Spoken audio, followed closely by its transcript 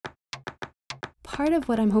part of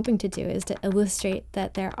what I'm hoping to do is to illustrate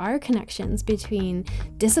that there are connections between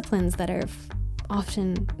disciplines that are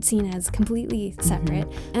often seen as completely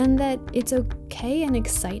separate, and that it's okay and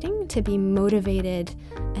exciting to be motivated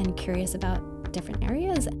and curious about different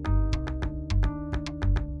areas.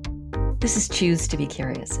 This is Choose to be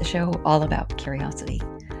Curious, a show all about curiosity.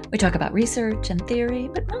 We talk about research and theory,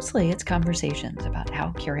 but mostly it's conversations about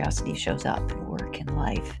how curiosity shows up in work and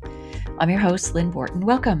life. I'm your host, Lynn Borton.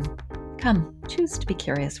 Welcome. Come, choose to be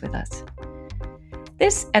curious with us.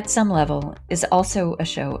 This, at some level, is also a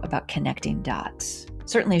show about connecting dots.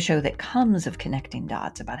 Certainly a show that comes of connecting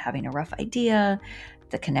dots, about having a rough idea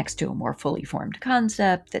that connects to a more fully formed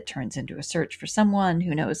concept that turns into a search for someone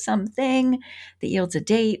who knows something that yields a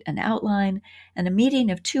date, an outline, and a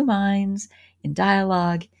meeting of two minds in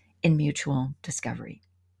dialogue, in mutual discovery.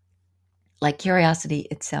 Like curiosity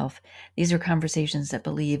itself, these are conversations that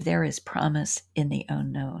believe there is promise in the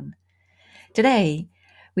unknown. Today,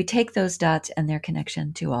 we take those dots and their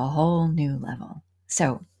connection to a whole new level.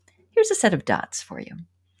 So, here's a set of dots for you.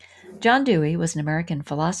 John Dewey was an American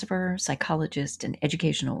philosopher, psychologist, and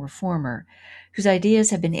educational reformer whose ideas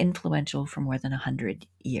have been influential for more than 100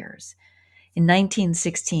 years. In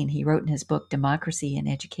 1916, he wrote in his book, Democracy in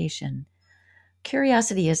Education,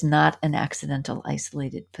 "Curiosity is not an accidental,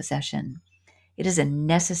 isolated possession. It is a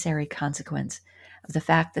necessary consequence of the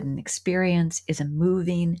fact that an experience is a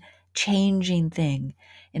moving, changing thing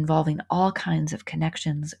involving all kinds of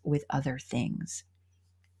connections with other things.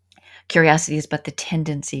 Curiosity is but the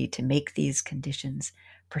tendency to make these conditions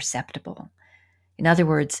perceptible." In other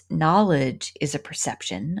words, knowledge is a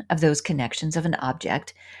perception of those connections of an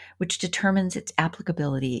object which determines its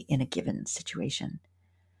applicability in a given situation.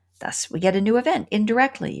 Thus, we get a new event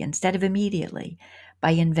indirectly instead of immediately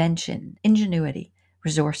by invention, ingenuity,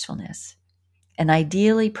 resourcefulness. An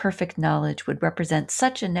ideally perfect knowledge would represent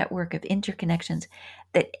such a network of interconnections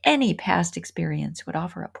that any past experience would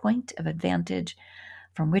offer a point of advantage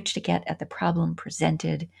from which to get at the problem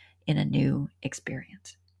presented in a new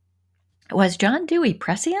experience. Was John Dewey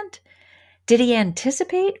prescient? Did he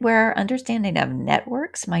anticipate where our understanding of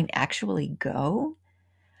networks might actually go?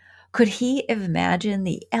 Could he imagine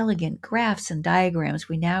the elegant graphs and diagrams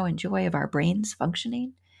we now enjoy of our brains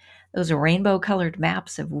functioning? Those rainbow-colored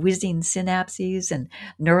maps of whizzing synapses and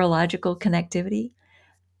neurological connectivity?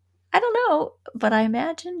 I don't know, but I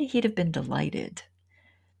imagine he'd have been delighted.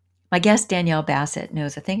 My guest, Danielle Bassett,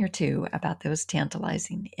 knows a thing or two about those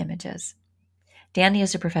tantalizing images. Danny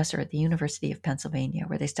is a professor at the University of Pennsylvania,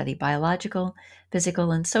 where they study biological,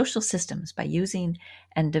 physical, and social systems by using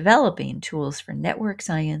and developing tools for network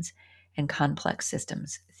science and complex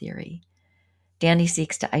systems theory. Danny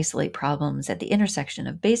seeks to isolate problems at the intersection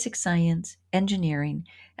of basic science, engineering,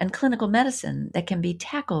 and clinical medicine that can be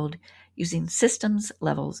tackled using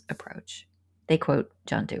systems-level approach. They quote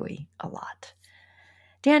John Dewey a lot.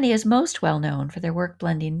 Danny is most well known for their work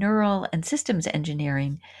blending neural and systems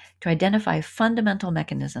engineering to identify fundamental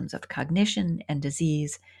mechanisms of cognition and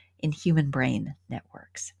disease in human brain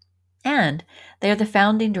networks. And they are the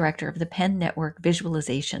founding director of the Penn Network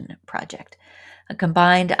Visualization Project, a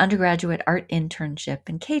combined undergraduate art internship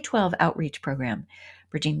and K-12 outreach program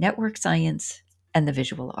bridging network science and the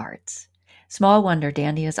visual arts. Small wonder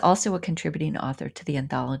Danny is also a contributing author to the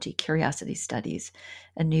anthology Curiosity Studies,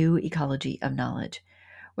 A New Ecology of Knowledge,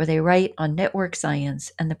 where they write on network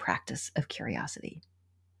science and the practice of curiosity.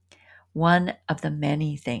 One of the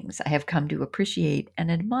many things I have come to appreciate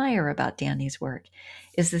and admire about Danny's work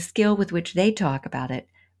is the skill with which they talk about it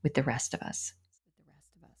with the rest of us.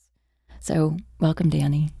 So, welcome,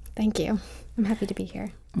 Danny. Thank you. I'm happy to be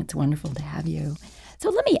here. It's wonderful to have you.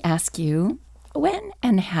 So let me ask you, when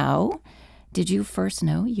and how did you first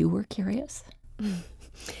know you were curious?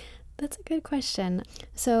 That's a good question.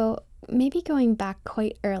 So maybe going back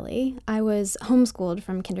quite early, I was homeschooled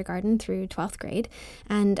from kindergarten through 12th grade.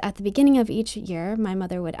 And at the beginning of each year, my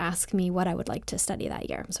mother would ask me what I would like to study that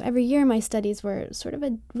year. So every year, my studies were sort of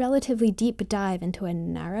a relatively deep dive into a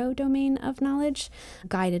narrow domain of knowledge,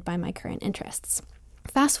 guided by my current interests.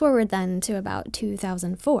 Fast forward then to about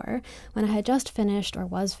 2004, when I had just finished or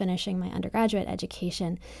was finishing my undergraduate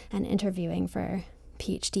education and interviewing for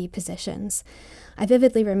PhD positions. I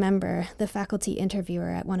vividly remember the faculty interviewer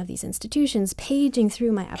at one of these institutions paging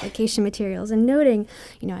through my application materials and noting,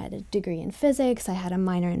 I had a degree in physics, I had a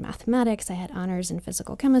minor in mathematics, I had honors in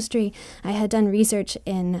physical chemistry, I had done research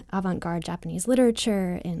in avant-garde Japanese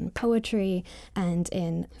literature, in poetry, and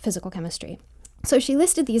in physical chemistry. So she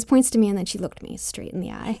listed these points to me, and then she looked me straight in the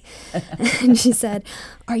eye. And she said,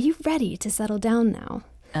 "Are you ready to settle down now?"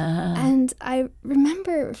 And I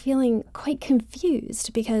remember feeling quite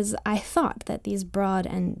confused because I thought that these broad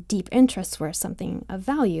and deep interests were something of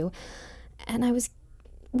value. And I was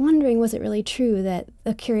wondering, was it really true that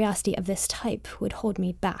a curiosity of this type would hold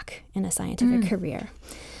me back in a scientific career?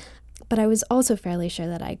 But I was also fairly sure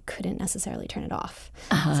that I couldn't necessarily turn it off.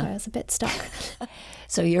 So I was a bit stuck.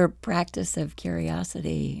 So your practice of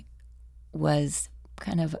curiosity was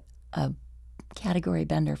kind of a category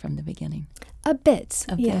bender from the beginning. A bit.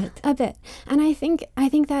 And I think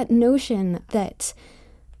that notion that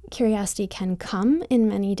curiosity can come in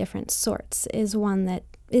many different sorts is one that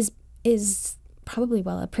is probably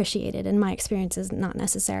well appreciated. In my experience, is not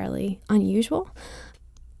necessarily unusual.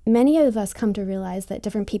 Many of us come to realize that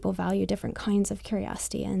different people value different kinds of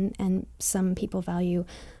curiosity, and some people value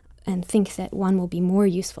and think that one will be more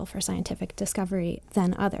useful for scientific discovery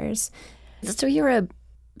than others. So you're a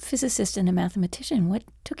physicist and a mathematician. What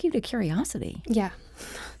took you to curiosity? Yeah.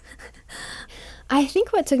 I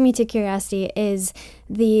think what took me to curiosity is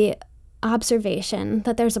the observation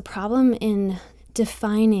that there's a problem in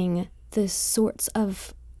defining the sorts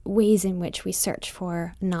of ways in which we search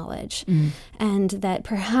for knowledge, and that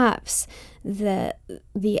perhaps the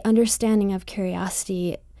understanding of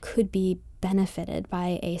curiosity could be benefited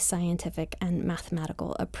by a scientific and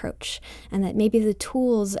mathematical approach, and that maybe the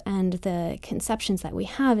tools and the conceptions that we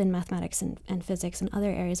have in mathematics and physics and other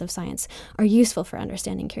areas of science are useful for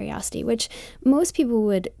understanding curiosity, which most people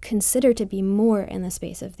would consider to be more in the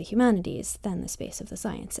space of the humanities than the space of the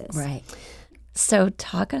sciences. Right. So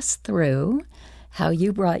talk us through how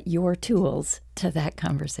you brought your tools to that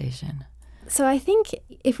conversation. So I think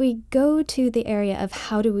if we go to the area of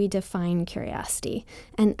how do we define curiosity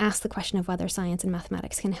and ask the question of whether science and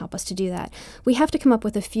mathematics can help us to do that, we have to come up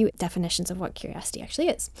with a few definitions of what curiosity actually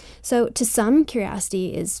is. So to some,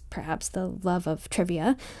 curiosity is perhaps the love of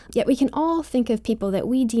trivia, yet we can all think of people that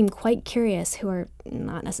we deem quite curious who are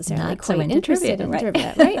not necessarily quite interested in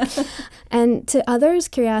trivia, right? And to others,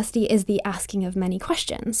 curiosity is the asking of many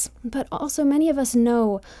questions. But also many of us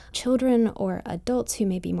know children or adults who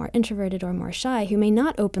may be more introverted or more shy, who may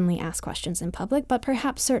not openly ask questions in public, but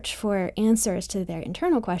perhaps search for answers to their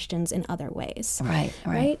internal questions in other ways.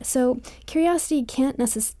 Right. So curiosity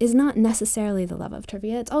is not necessarily the love of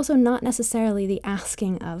trivia. It's also not necessarily the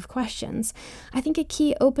asking of questions. I think a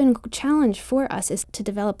key open challenge for us is to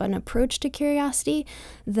develop an approach to curiosity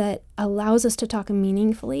that allows us to talk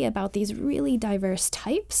meaningfully about these really diverse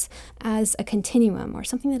types as a continuum, or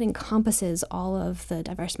something that encompasses all of the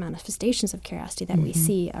diverse manifestations of curiosity that we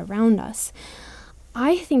see around us.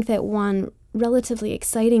 I think that one relatively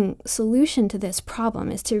exciting solution to this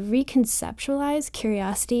problem is to reconceptualize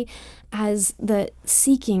curiosity as the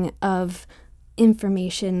seeking of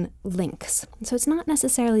information links. So it's not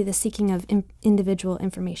necessarily the seeking of individual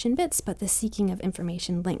information bits, but the seeking of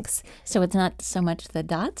information links. So it's not so much the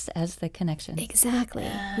dots as the connections. Exactly.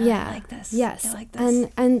 Yeah. I like this. Yes. I like this.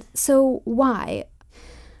 And so why?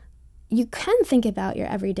 You can think about your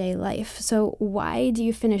everyday life. So why do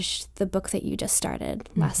you finish the book that you just started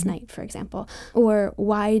last night, for example? Or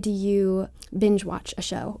why do you binge watch a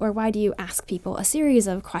show? Or why do you ask people a series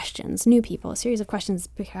of questions, new people, a series of questions,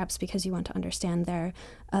 perhaps because you want to understand the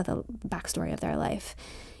backstory of their life?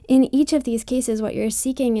 In each of these cases, what you're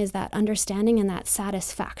seeking is that understanding and that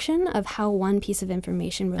satisfaction of how one piece of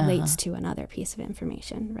information relates to another piece of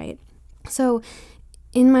information, right? So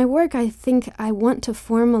in my work, I think I want to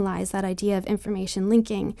formalize that idea of information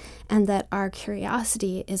linking, and that our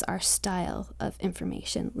curiosity is our style of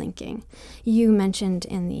information linking. You mentioned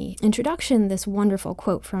in the introduction this wonderful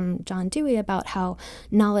quote from John Dewey about how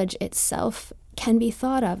knowledge itself can be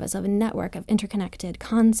thought of as a network of interconnected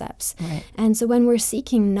concepts. Right. And so when we're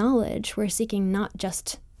seeking knowledge, we're seeking not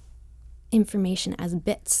just information as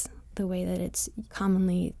bits, the way that it's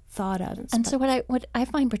commonly thought of. And so what I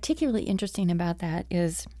find particularly interesting about that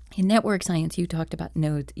is in network science, you talk about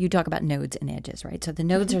nodes and edges, right? So the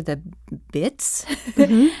nodes are the bits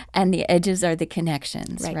and the edges are the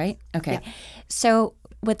connections, right? Okay. Yeah. So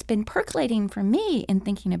what's been percolating for me in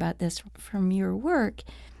thinking about this from your work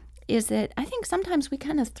is that I think sometimes we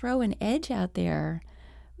kind of throw an edge out there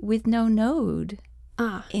with no node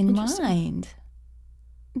in mind.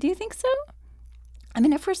 Do you think so? I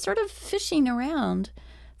mean, if we're sort of fishing around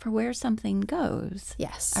for where something goes,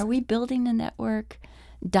 yes. Are we building a network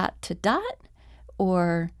dot to dot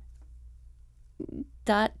or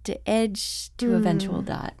dot to edge to eventual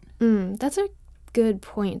dot? That's a good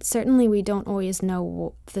point. Certainly, we don't always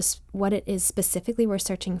know what it is specifically we're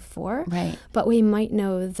searching for, right? But we might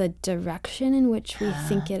know the direction in which we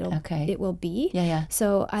think it will be. Yeah.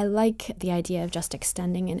 So I like the idea of just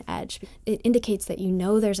extending an edge. It indicates that you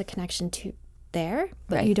know there's a connection there,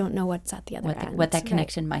 but Right. you don't know what's at the other end. What that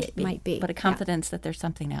connection might It be. might be. But a confidence that there's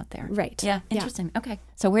something out there. Right. Yeah, interesting. Okay.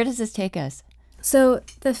 So where does this take us? So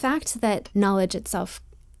the fact that knowledge itself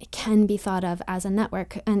can be thought of as a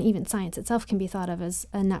network, and even science itself can be thought of as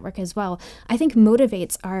a network as well, I think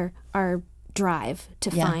motivates our drive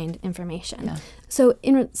to find information. Yeah. So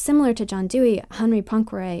similar to John Dewey, Henry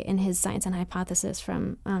Poincaré in his Science and Hypothesis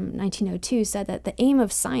from 1902 said that the aim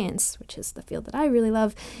of science, which is the field that I really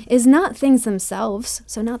love, is not things themselves,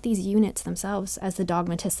 so not these units themselves as the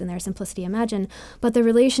dogmatists in their simplicity imagine, but the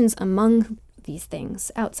relations among these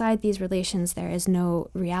things. Outside these relations, there is no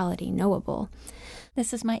reality knowable.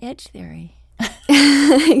 This is my edge theory.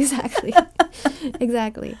 Exactly.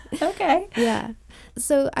 Exactly. Okay. Yeah.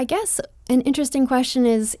 So I guess an interesting question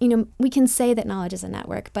is, we can say that knowledge is a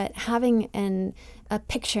network, but having a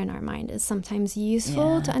picture in our mind is sometimes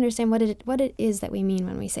useful to understand what it is that we mean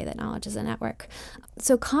when we say that knowledge is a network.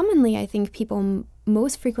 So commonly, I think people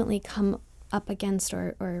most frequently come up against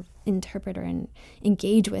or interpret or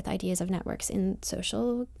engage with ideas of networks in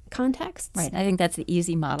social contexts. Right. I think that's the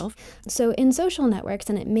easy model. So in social networks,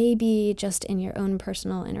 and it may be just in your own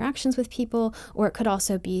personal interactions with people, or it could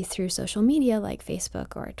also be through social media like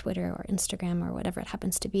Facebook or Twitter or Instagram or whatever it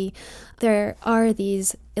happens to be, there are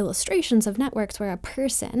these illustrations of networks where a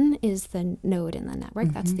person is the node in the network,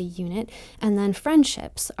 that's the unit, and then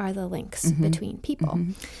friendships are the links between people.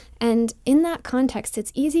 And in that context,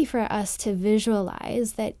 it's easy for us to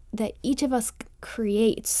visualize that each of us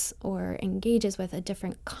creates or engages with a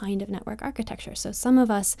different kind of network architecture. So some of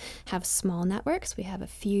us have small networks. We have a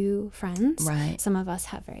few friends. Right. Some of us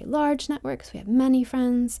have very large networks. We have many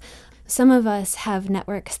friends. Some of us have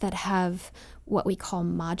networks that have what we call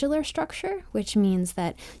modular structure, which means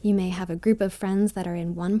that you may have a group of friends that are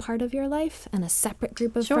in one part of your life and a separate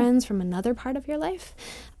group of friends from another part of your life.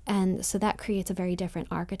 And so that creates a very different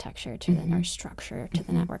architecture to the or structure to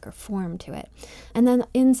the network or form to it. And then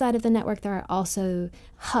inside of the network, there are also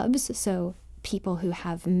hubs, so people who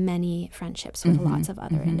have many friendships with lots of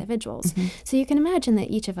other individuals. So you can imagine that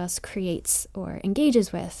each of us creates or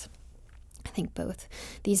engages with, I think, both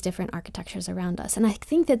these different architectures around us. And I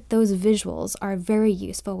think that those visuals are very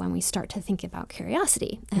useful when we start to think about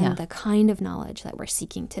curiosity and the kind of knowledge that we're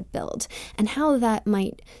seeking to build and how that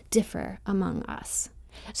might differ among us.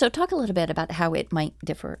 So talk a little bit about how it might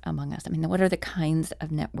differ among us. I mean, what are the kinds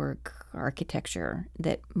of network architecture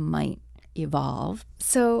that might evolve?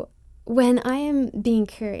 So when I am being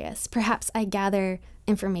curious, perhaps I gather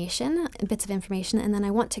information, bits of information, and then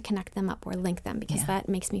I want to connect them up or link them because that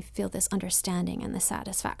makes me feel this understanding and the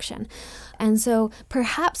satisfaction. And so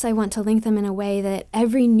perhaps I want to link them in a way that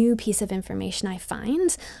every new piece of information I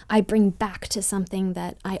find, I bring back to something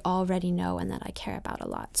that I already know and that I care about a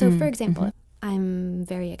lot. So for example, I'm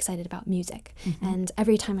very excited about music. And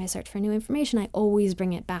every time I search for new information, I always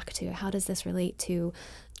bring it back to how does this relate to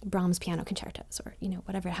Brahms piano concertos or,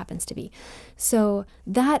 whatever it happens to be. So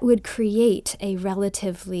that would create a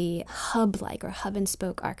relatively hub-like or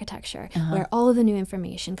hub-and-spoke architecture where all of the new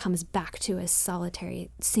information comes back to a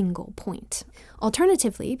solitary single point.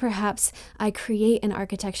 Alternatively, perhaps I create an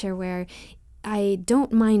architecture where I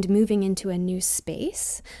don't mind moving into a new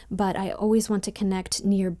space, but I always want to connect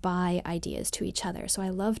nearby ideas to each other. So I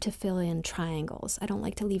love to fill in triangles. I don't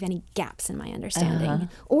like to leave any gaps in my understanding.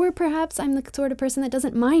 Or perhaps I'm the sort of person that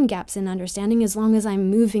doesn't mind gaps in understanding as long as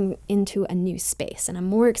I'm moving into a new space. And I'm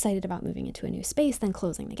more excited about moving into a new space than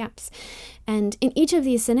closing the gaps. And in each of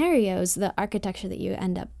these scenarios, the architecture that you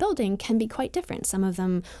end up building can be quite different. Some of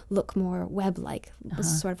them look more web-like,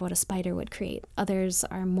 sort of what a spider would create. Others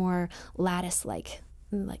are more lattice-like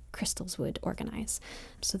crystals would organize.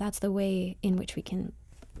 So that's the way in which we can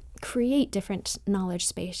create different knowledge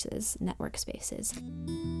spaces, network spaces.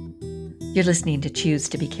 You're listening to Choose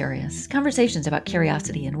to be Curious, conversations about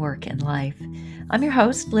curiosity in work and life. I'm your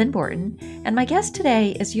host, Lynn Borton, and my guest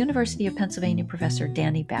today is University of Pennsylvania professor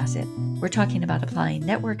Danny Bassett. We're talking about applying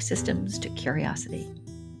network systems to curiosity.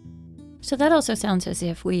 So that also sounds as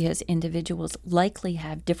if we as individuals likely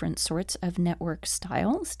have different sorts of network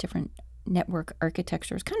styles, different network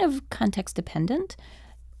architectures, kind of context dependent.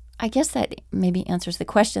 I guess that maybe answers the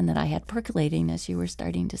question that I had percolating as you were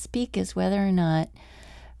starting to speak, is whether or not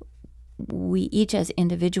we each as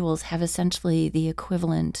individuals have essentially the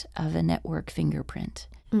equivalent of a network fingerprint,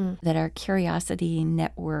 that our curiosity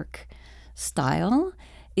network style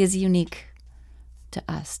is unique to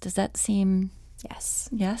us. Does that seem... Yes.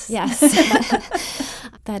 Yes? Yes.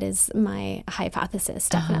 That is my hypothesis,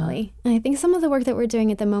 definitely. And I think some of the work that we're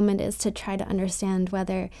doing at the moment is to try to understand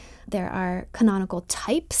whether there are canonical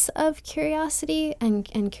types of curiosity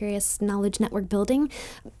and curious knowledge network building,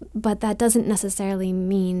 but that doesn't necessarily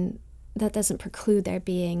mean that doesn't preclude there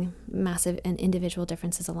being massive and individual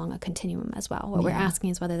differences along a continuum as well. What we're asking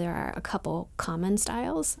is whether there are a couple common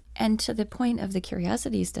styles. And to the point of the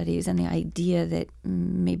curiosity studies and the idea that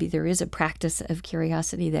maybe there is a practice of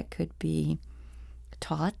curiosity that could be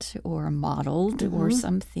taught or modeled or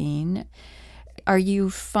something, are you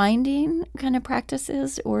finding kind of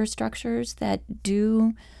practices or structures that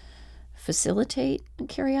do facilitate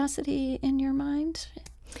curiosity in your mind?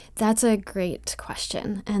 That's a great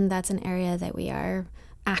question, and that's an area that we are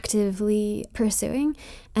actively pursuing.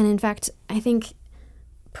 And in fact, I think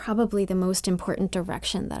probably the most important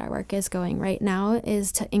direction that our work is going right now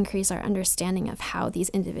is to increase our understanding of how these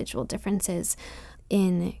individual differences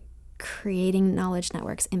in creating knowledge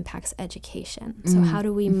networks impacts education. So how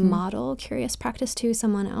do we model curious practice to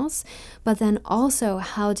someone else? But then also,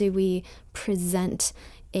 how do we present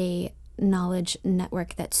a knowledge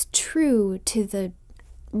network that's true to the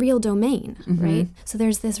real domain, right? So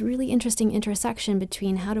there's this really interesting intersection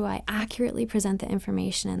between how do I accurately present the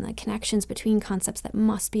information and the connections between concepts that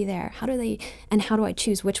must be there. How do I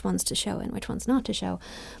choose which ones to show and which ones not to show?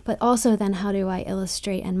 But also then how do I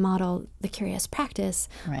illustrate and model the curious practice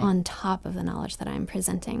on top of the knowledge that I'm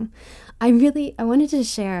presenting? I wanted to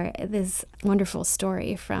share this wonderful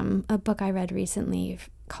story from a book I read recently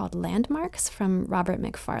called Landmarks from Robert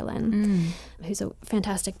Macfarlane, who's a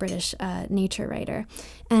fantastic British nature writer.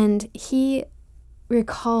 And he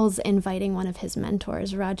recalls inviting one of his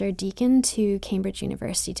mentors, Roger Deakin, to Cambridge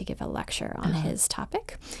University to give a lecture on his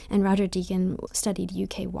topic. And Roger Deakin studied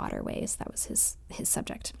UK waterways. That was his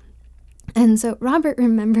subject. And so Robert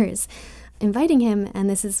remembers inviting him, and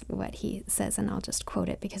this is what he says, and I'll just quote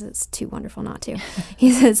it because it's too wonderful not to.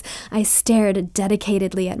 He says, "I stared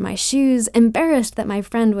dedicatedly at my shoes, embarrassed that my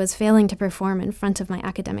friend was failing to perform in front of my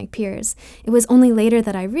academic peers. It was only later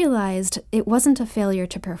that I realized it wasn't a failure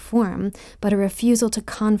to perform, but a refusal to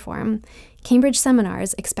conform. Cambridge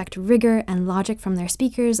seminars expect rigor and logic from their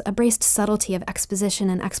speakers, embraced subtlety of exposition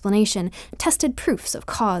and explanation, tested proofs of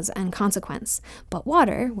cause and consequence. But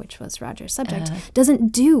water," which was Roger's subject,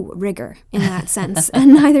 "doesn't do rigor in that sense,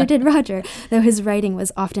 and neither did Roger, though his writing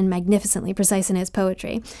was often magnificently precise in his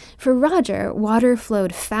poetry. For Roger, water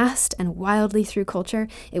flowed fast and wildly through culture.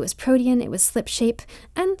 It was protean, it was slipshape,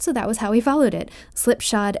 and so that was how he followed it.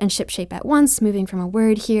 Slipshod and shipshape at once, moving from a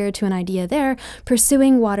word here to an idea there,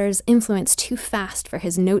 pursuing water's influence too fast for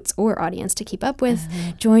his notes or audience to keep up with,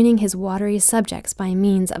 joining his watery subjects by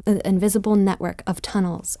means of the invisible network of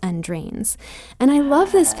tunnels and drains." And I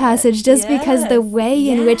love this passage just because the way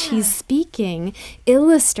in which he's speaking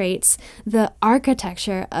illustrates the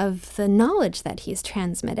architecture of the knowledge that he's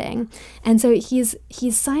transmitting. And so he's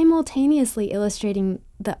simultaneously illustrating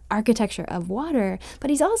the architecture of water, but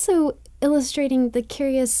he's also illustrating the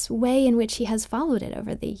curious way in which he has followed it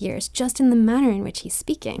over the years, just in the manner in which he's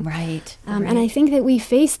speaking. Right. And I think that we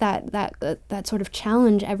face that sort of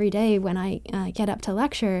challenge every day when I get up to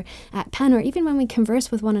lecture at Penn, or even when we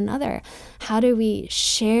converse with one another. How do we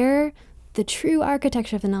share the true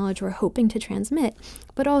architecture of the knowledge we're hoping to transmit,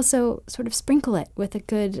 but also sort of sprinkle it with a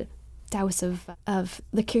good douse of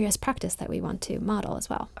the curious practice that we want to model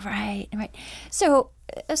as well? Right. So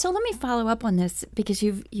let me follow up on this, because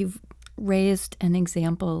you've raised an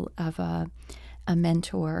example of a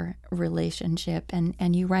mentor relationship,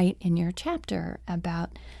 and you write in your chapter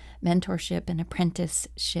about mentorship and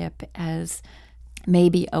apprenticeship as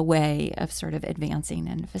maybe a way of sort of advancing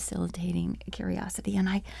and facilitating curiosity. And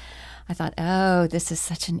I thought, oh, this is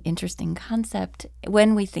such an interesting concept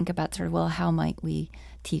when we think about sort of, well, how might we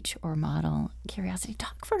teach or model curiosity?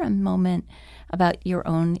 Talk for a moment about your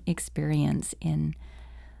own experience in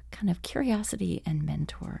kind of curiosity and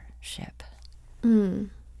mentorship.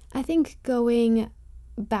 I think going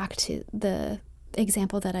back to the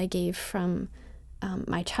example that I gave from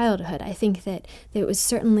my childhood, I think that it was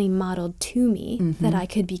certainly modeled to me that I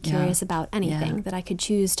could be curious about anything, that I could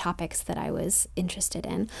choose topics that I was interested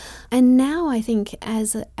in. And now I think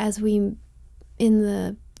as we, in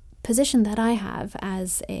the position that I have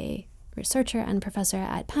as a researcher and professor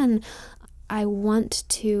at Penn, I want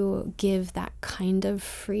to give that kind of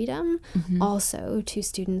freedom also to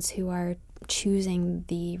students who are choosing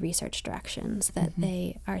the research directions that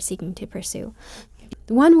they are seeking to pursue.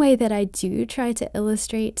 One way that I do try to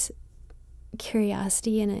illustrate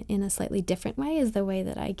curiosity in a slightly different way is the way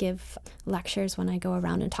that I give lectures when I go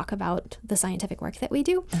around and talk about the scientific work that we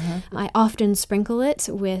do. I often sprinkle it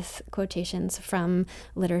with quotations from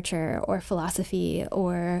literature or philosophy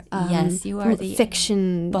or yes, you are the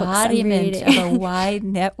fiction embodiment of a wide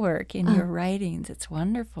network in your writings. It's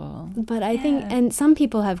wonderful. But I think, and some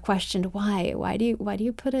people have questioned why do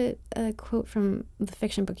you put a quote from the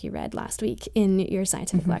fiction book you read last week in your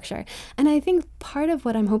scientific lecture? And I think part of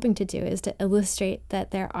what I'm hoping to do is to illustrate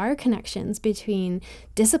that there are connections between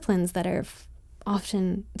disciplines that are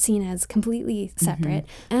often seen as completely separate,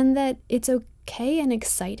 and that it's okay and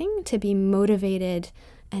exciting to be motivated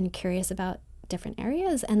and curious about different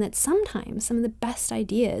areas, and that sometimes some of the best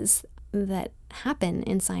ideas that happen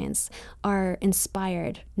in science are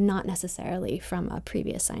inspired not necessarily from a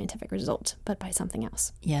previous scientific result, but by something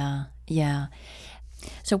else. Yeah.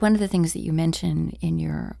 So one of the things that you mention in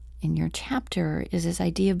your chapter is this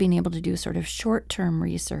idea of being able to do sort of short-term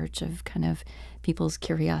research of kind of people's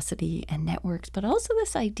curiosity and networks, but also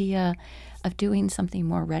this idea of doing something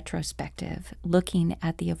more retrospective, looking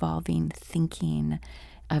at the evolving thinking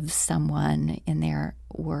of someone in their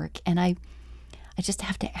work. And I just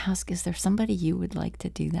have to ask, is there somebody you would like to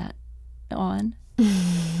do that on?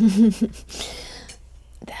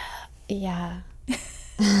 Yeah.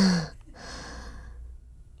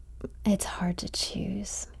 It's hard to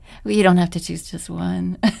choose. Well, you don't have to choose just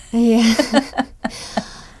one. Yeah.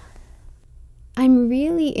 I'm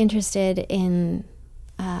really interested in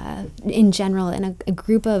general, in a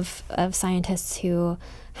group of scientists who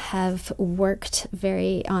have worked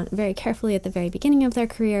very carefully at the very beginning of their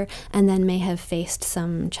career, and then may have faced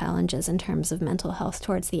some challenges in terms of mental health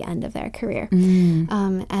towards the end of their career.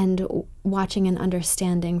 And watching and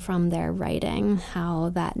understanding from their writing how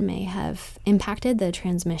that may have impacted the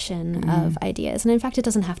transmission of ideas. And in fact, it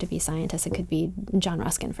doesn't have to be scientists. It could be John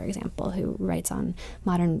Ruskin, for example, who writes on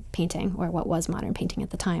modern painting, or what was modern painting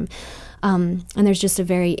at the time. And there's just a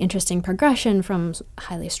very interesting progression from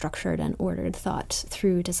highly structured and ordered thought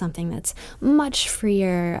through to something that's much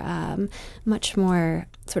freer, much more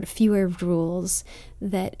sort of fewer rules,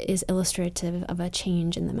 that is illustrative of a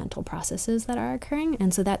change in the mental processes that are occurring.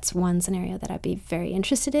 And so that's one scenario that I'd be very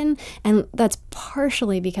interested in. And that's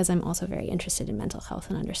partially because I'm also very interested in mental health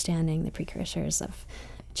and understanding the precursors of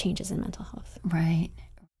changes in mental health. Right.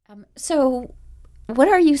 So what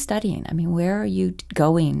are you studying? I mean, where are you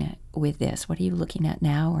going with this? What are you looking at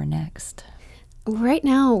now or next? Right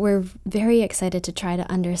now, we're very excited to try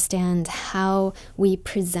to understand how we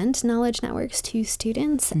present knowledge networks to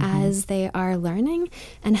students as they are learning,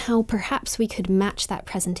 and how perhaps we could match that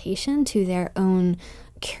presentation to their own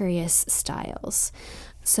curious styles.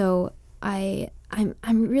 So I'm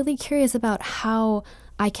really curious about how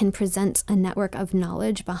I can present a network of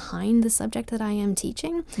knowledge behind the subject that I am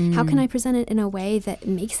teaching. How can I present it in a way that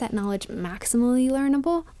makes that knowledge maximally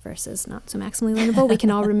learnable versus not so maximally learnable? We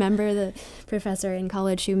can all remember the professor in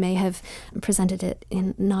college who may have presented it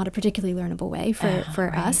in not a particularly learnable way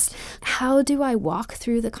for us. How do I walk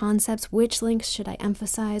through the concepts? Which links should I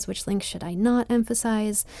emphasize? Which links should I not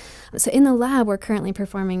emphasize? So in the lab, we're currently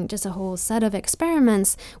performing just a whole set of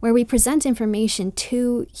experiments where we present information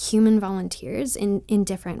to human volunteers in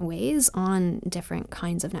different ways on different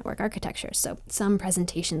kinds of network architectures. So some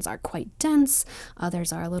presentations are quite dense,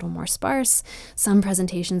 others are a little more sparse. Some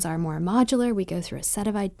presentations are more modular. We go through a set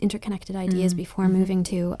of interconnected ideas before moving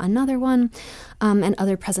to another one. And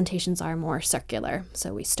other presentations are more circular.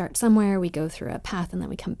 So we start somewhere, we go through a path, and then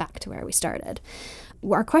we come back to where we started.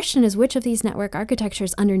 Our question is, which of these network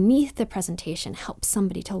architectures underneath the presentation helps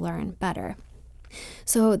somebody to learn better?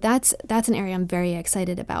 So that's an area I'm very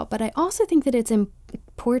excited about. But I also think that it's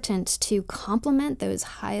important to complement those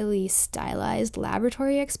highly stylized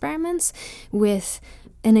laboratory experiments with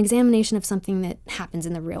an examination of something that happens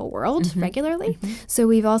in the real world regularly. So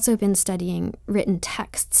we've also been studying written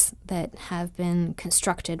texts that have been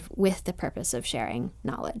constructed with the purpose of sharing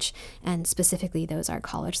knowledge. And specifically, those are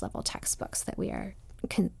college-level textbooks that we're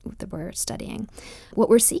studying. What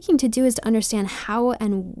we're seeking to do is to understand how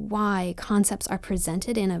and why concepts are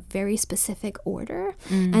presented in a very specific order,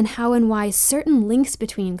 and how and why certain links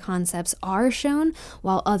between concepts are shown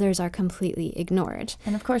while others are completely ignored.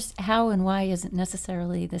 And of course, how and why isn't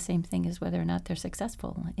necessarily the same thing as whether or not they're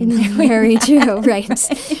successful. Very true,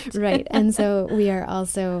 right. And so we are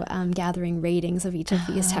also gathering ratings of each of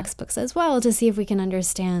these textbooks as well to see if we can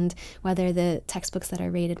understand whether the textbooks that are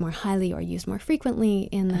rated more highly or used more frequently certainly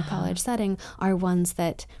in the college setting, are ones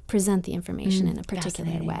that present the information in a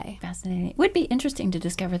particular way. Fascinating. It would be interesting to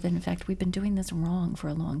discover that, in fact, we've been doing this wrong for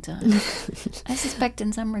a long time. I suspect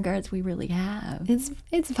in some regards we really have.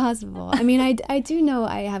 It's possible. I mean, I do know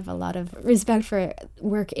I have a lot of respect for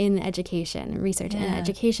work in education, research in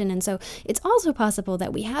education, and so it's also possible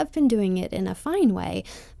that we have been doing it in a fine way,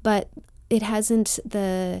 but it hasn't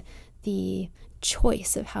the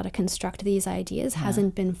choice of how to construct these ideas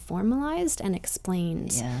hasn't been formalized and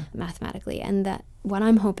explained mathematically. And that what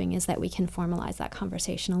I'm hoping is that we can formalize that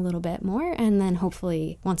conversation a little bit more, and then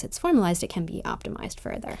hopefully once it's formalized, it can be optimized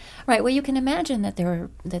further. Right. Well, you can imagine that there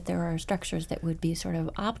are structures that would be sort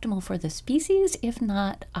of optimal for the species, if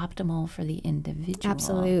not optimal for the individual.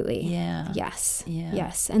 Absolutely. Yeah. Yes. Yeah.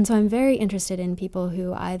 Yes. And so I'm very interested in people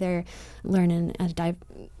who either learn in a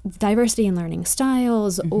diversity in learning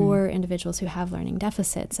styles or individuals who have learning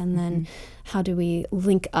deficits, and then how do we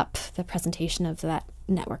link up the presentation of that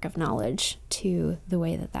network of knowledge to the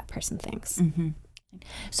way that person thinks.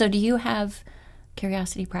 So do you have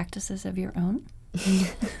curiosity practices of your own?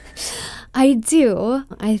 I do.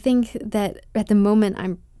 I think that at the moment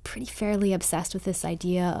I'm pretty fairly obsessed with this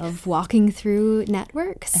idea of walking through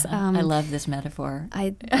networks. I love this metaphor.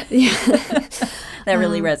 That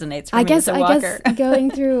really resonates for me as a walker. I guess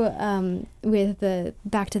going through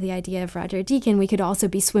back to the idea of Roger Deakin, we could also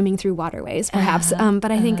be swimming through waterways, perhaps.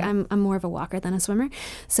 But I think I'm more of a walker than a swimmer.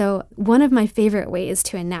 So one of my favorite ways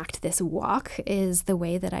to enact this walk is the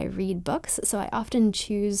way that I read books. So I often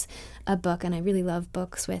choose a book, and I really love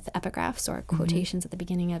books with epigraphs or quotations at the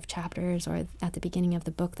beginning of chapters or at the beginning of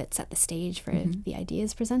the book that set the stage for the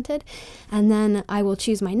ideas presented. And then I will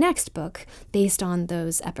choose my next book based on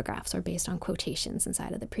those epigraphs or based on quotations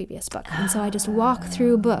inside of the previous book. And so I just walk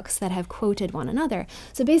through books that have quoted one another.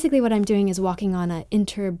 So basically what I'm doing is walking on an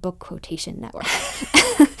inter-book quotation network.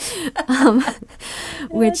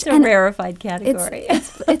 Which a rarefied category.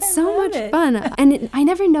 It's so much fun. And I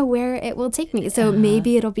never know where it will take me. So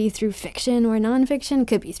maybe it'll be through fiction or nonfiction,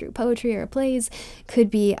 could be through poetry or plays, could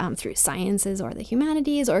be through sciences or the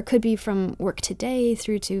humanities, or it could be from work today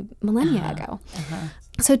through to millennia ago.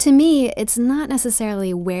 So to me, it's not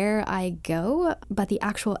necessarily where I go, but the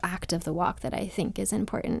actual act of the walk that I think is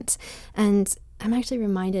important. And I'm actually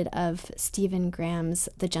reminded of Stephen Graham's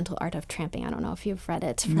The Gentle Art of Tramping. I don't know if you've read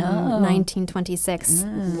it, from 1926.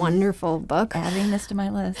 Wonderful book. Adding this to my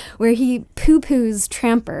list. Where he poo-poos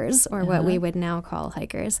trampers, or what we would now call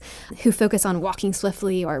hikers, who focus on walking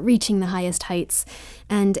swiftly or reaching the highest heights.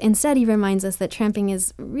 And instead, he reminds us that tramping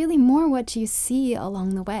is really more what you see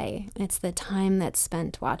along the way. It's the time that's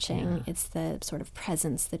spent watching. It's the sort of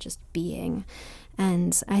presence, the just being.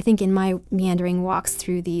 And I think in my meandering walks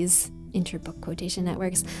through these interbook quotation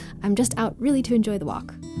networks, I'm just out really to enjoy the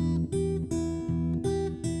walk.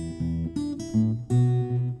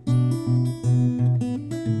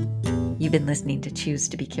 You've been listening to Choose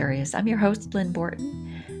to be Curious. I'm your host, Lynn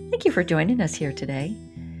Borton. Thank you for joining us here today.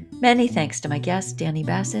 Many thanks to my guest, Danny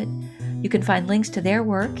Bassett. You can find links to their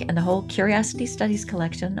work and the whole Curiosity Studies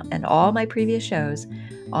collection and all my previous shows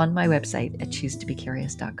on my website at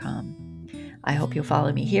choosetobecurious.com. I hope you'll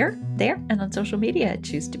follow me here, there, and on social media at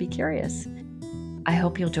Choose to be Curious. I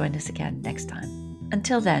hope you'll join us again next time.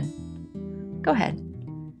 Until then, go ahead,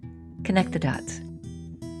 connect the dots.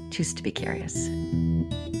 Choose to be curious.